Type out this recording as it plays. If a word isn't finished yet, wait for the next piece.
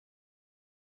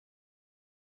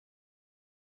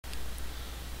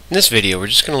In this video, we're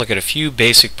just going to look at a few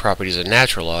basic properties of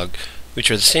natural log,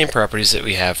 which are the same properties that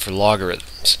we have for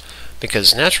logarithms.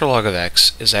 Because natural log of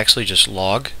x is actually just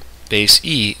log base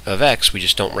e of x, we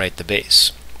just don't write the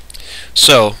base.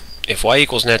 So, if y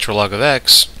equals natural log of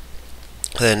x,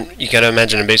 then you got to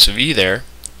imagine a base of e there,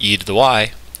 e to the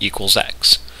y equals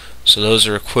x. So those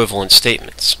are equivalent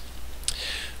statements.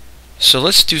 So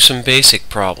let's do some basic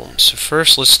problems. So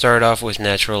first, let's start off with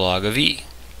natural log of e.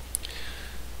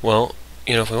 Well,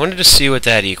 if we wanted to see what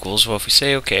that equals, well, if we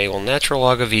say, okay, well, natural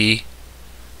log of e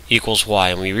equals y,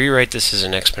 and we rewrite this as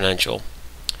an exponential,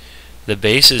 the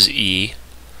base is e,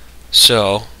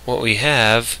 so what we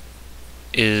have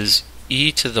is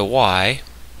e to the y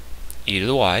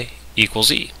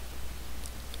equals e,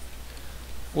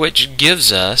 which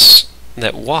gives us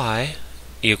that y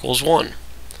equals 1.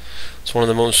 So one of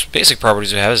the most basic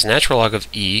properties we have is natural log of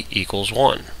e equals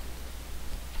 1.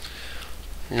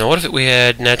 Now what if we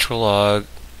had natural log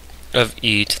of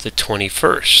e to the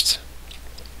 21st?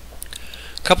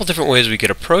 A couple different ways we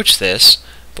could approach this,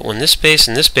 but when this base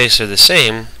and this base are the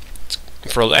same,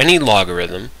 for any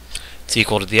logarithm, it's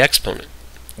equal to the exponent.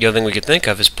 The other thing we could think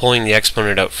of is pulling the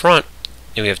exponent out front,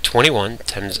 and we have 21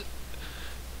 times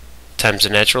the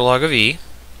natural log of e,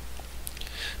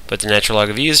 but the natural log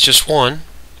of e is just 1,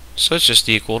 so it's just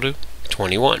equal to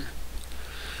 21.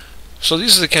 So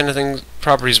these are the kind of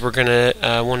properties we're going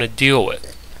to want to deal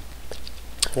with.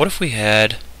 What if we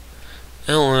had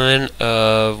ln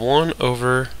of 1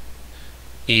 over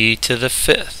e to the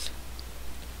 5th?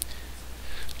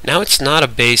 Now it's not a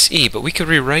base e, but we could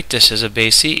rewrite this as a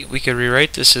base e. We could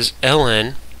rewrite this as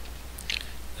ln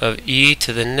of e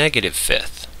to the negative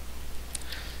 5th,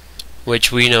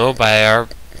 which we know by our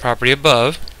property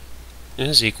above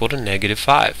is equal to negative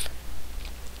 5.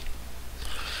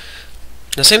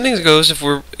 The same thing goes if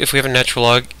we have a natural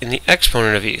log in the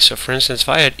exponent of e. So for instance, if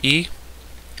I had e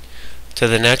to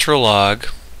the natural log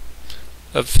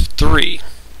of 3,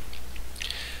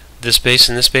 this base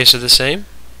and this base are the same,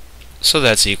 so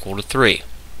that's equal to 3.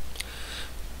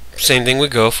 Same thing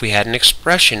would go if we had an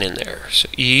expression in there. So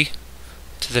e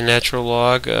to the natural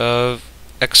log of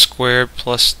x squared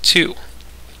plus 2.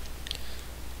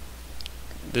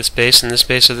 This base and this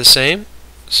base are the same,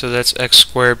 so that's x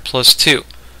squared plus 2.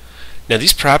 Now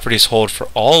these properties hold for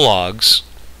all logs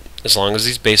as long as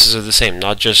these bases are the same,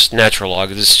 not just natural log.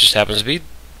 This just happens to be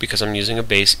because I'm using a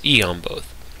base e on both.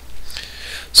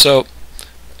 So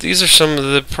these are some of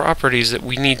the properties that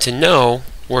we need to know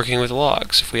working with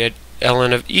logs. If we had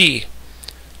ln of e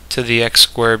to the x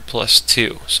squared plus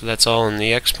 2, so that's all in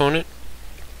the exponent,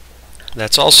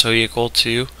 that's also equal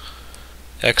to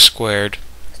x squared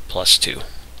plus 2.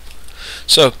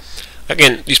 So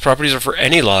again, these properties are for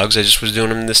any logs. I just was doing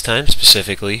them this time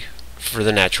specifically for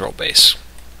the natural base.